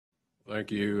Thank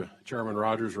you, Chairman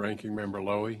Rogers, Ranking Member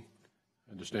Lowy,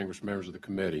 and distinguished members of the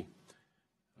committee.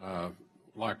 I'd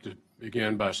like to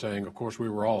begin by saying, of course, we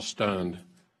were all stunned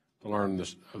to learn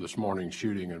of this morning's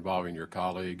shooting involving your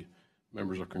colleague,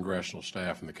 members of congressional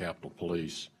staff, and the Capitol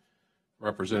Police.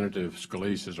 Representative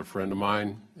Scalise is a friend of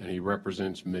mine, and he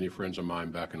represents many friends of mine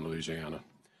back in Louisiana.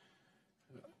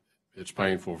 It's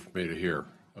painful for me to hear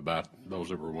about those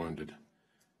that were wounded.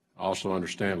 I also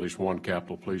understand at least one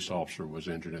Capitol Police officer was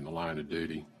injured in the line of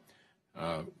duty.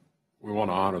 We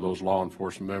want to honor those law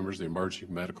enforcement members, the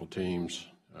emergency medical teams,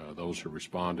 those who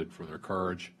responded for their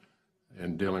courage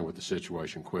in dealing with the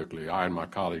situation quickly. I and my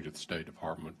colleagues at the State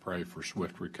Department pray for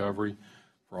swift recovery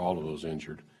for all of those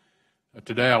injured.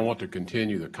 Today I want to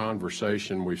continue the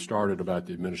conversation we've started about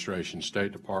the administration's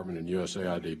State Department and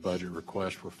USAID budget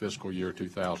request for fiscal year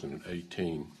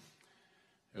 2018.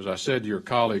 As I said to your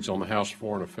colleagues on the House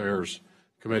Foreign Affairs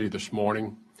Committee this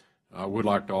morning, I would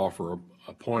like to offer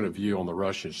a point of view on the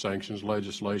Russian sanctions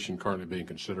legislation currently being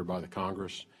considered by the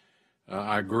Congress.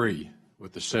 I agree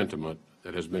with the sentiment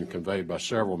that has been conveyed by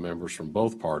several members from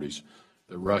both parties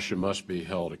that Russia must be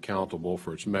held accountable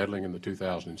for its meddling in the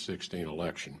 2016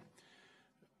 election.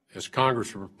 As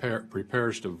Congress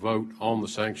prepares to vote on the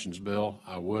sanctions bill,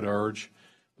 I would urge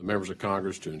the members of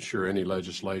Congress to ensure any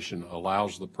legislation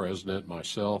allows the President,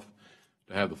 myself,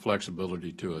 to have the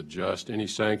flexibility to adjust any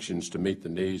sanctions to meet the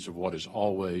needs of what is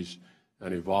always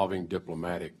an evolving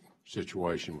diplomatic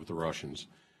situation with the Russians.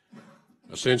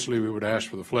 Essentially, we would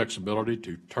ask for the flexibility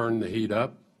to turn the heat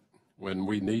up when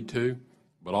we need to,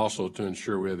 but also to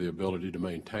ensure we have the ability to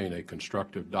maintain a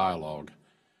constructive dialogue.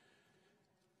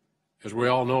 As we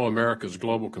all know, America's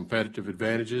global competitive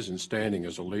advantages and standing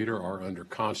as a leader are under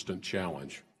constant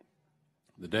challenge.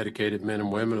 The dedicated men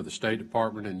and women of the State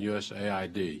Department and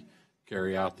USAID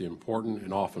carry out the important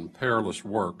and often perilous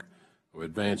work of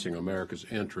advancing America's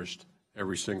interest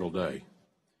every single day.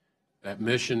 That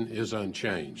mission is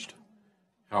unchanged.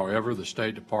 However, the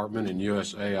State Department and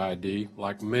USAID,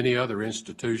 like many other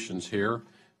institutions here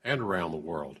and around the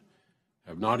world,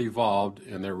 have not evolved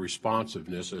in their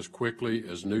responsiveness as quickly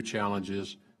as new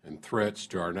challenges and threats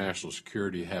to our national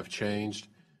security have changed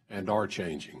and are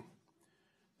changing.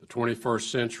 The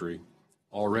 21st century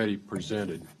already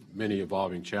presented many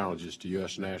evolving challenges to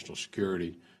U.S. national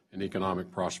security and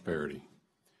economic prosperity.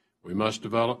 We must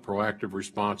develop proactive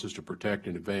responses to protect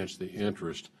and advance the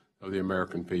interest of the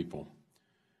American people.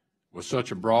 With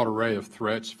such a broad array of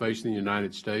threats facing the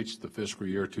United States, the fiscal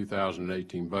year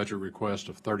 2018 budget request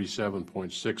of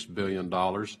 $37.6 billion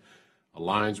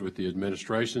aligns with the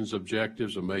administration's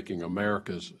objectives of making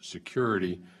America's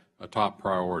security a top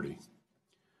priority.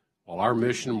 While our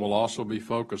mission will also be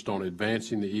focused on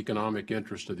advancing the economic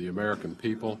interest of the American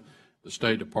people, the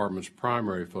State Department's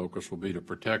primary focus will be to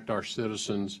protect our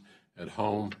citizens at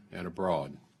home and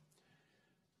abroad.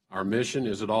 Our mission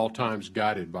is at all times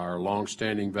guided by our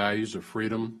long-standing values of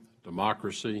freedom,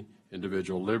 democracy,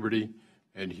 individual liberty,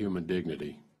 and human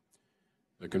dignity.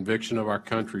 The conviction of our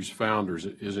country's founders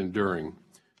is enduring,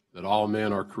 that all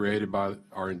men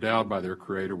are endowed by their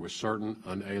Creator with certain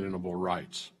unalienable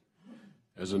rights.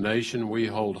 As a nation, we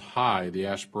hold high the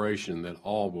aspiration that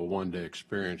all will one day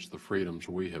experience the freedoms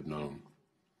we have known.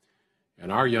 In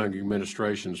our young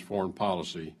administration's foreign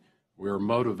policy, we are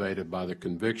motivated by the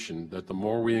conviction that the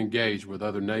more we engage with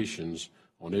other nations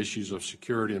on issues of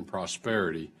security and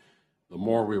prosperity, the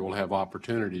more we will have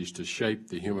opportunities to shape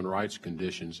the human rights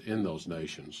conditions in those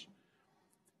nations.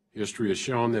 History has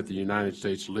shown that the United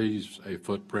States leaves a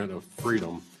footprint of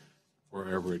freedom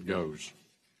wherever it goes.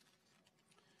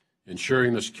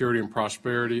 Ensuring the security and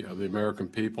prosperity of the American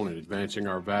people and advancing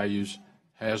our values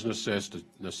has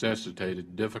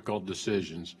necessitated difficult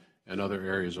decisions in other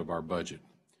areas of our budget.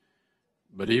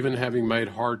 But even having made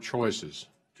hard choices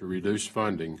to reduce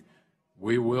funding,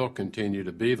 we will continue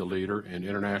to be the leader in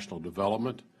international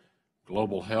development,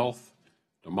 global health,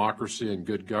 democracy and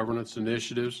good governance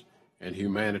initiatives, and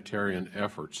humanitarian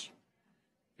efforts.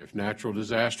 If natural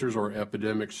disasters or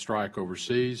epidemics strike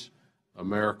overseas,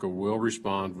 America will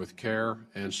respond with care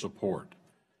and support.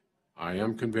 I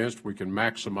am convinced we can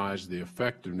maximize the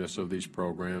effectiveness of these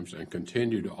programs and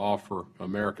continue to offer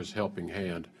America's helping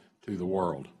hand to the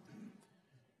world.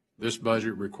 This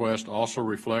budget request also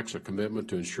reflects a commitment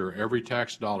to ensure every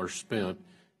tax dollar spent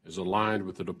is aligned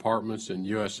with the Department's and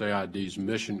USAID's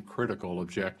mission-critical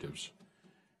objectives.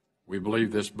 We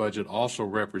believe this budget also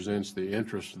represents the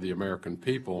interests of the American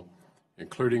people,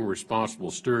 including responsible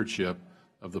stewardship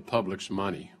of the public's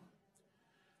money.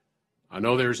 I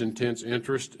know there's intense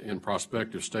interest in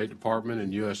prospective State Department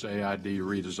and USAID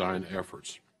redesign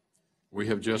efforts. We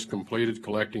have just completed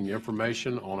collecting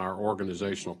information on our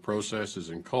organizational processes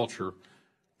and culture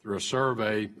through a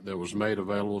survey that was made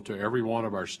available to every one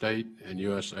of our state and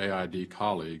USAID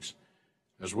colleagues,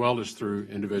 as well as through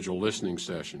individual listening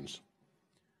sessions.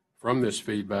 From this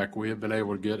feedback, we have been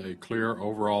able to get a clear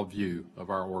overall view of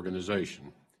our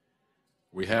organization.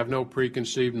 We have no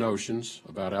preconceived notions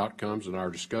about outcomes, and our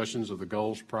discussions of the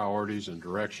goals, priorities, and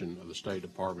direction of the State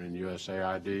Department and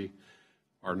USAID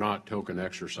are not token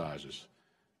exercises.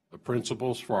 The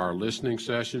principles for our listening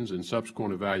sessions and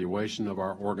subsequent evaluation of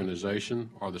our organization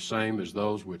are the same as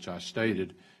those which I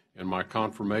stated in my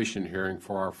confirmation hearing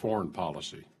for our foreign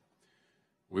policy.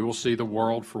 We will see the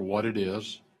world for what it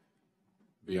is,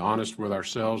 be honest with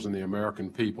ourselves and the American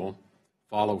people,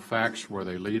 follow facts where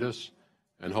they lead us,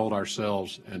 and hold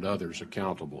ourselves and others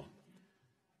accountable.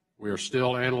 We are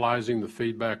still analyzing the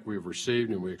feedback we've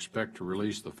received, and we expect to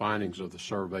release the findings of the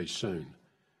survey soon.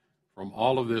 From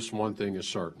all of this, one thing is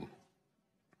certain.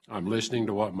 I'm listening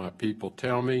to what my people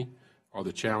tell me are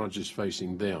the challenges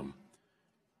facing them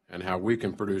and how we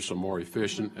can produce a more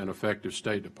efficient and effective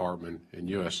State Department and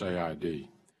USAID.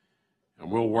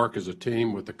 And we'll work as a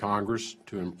team with the Congress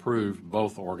to improve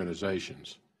both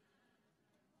organizations.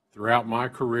 Throughout my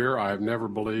career, I have never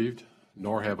believed,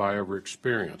 nor have I ever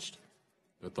experienced,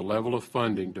 that the level of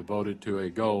funding devoted to a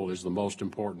goal is the most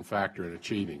important factor in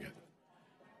achieving it.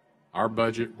 Our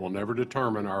budget will never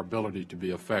determine our ability to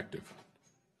be effective.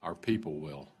 Our people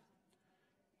will.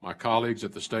 My colleagues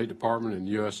at the State Department and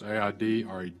USAID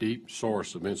are a deep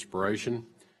source of inspiration,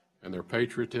 and their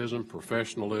patriotism,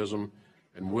 professionalism,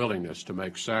 and willingness to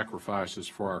make sacrifices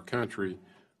for our country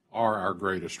are our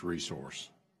greatest resource.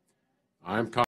 I am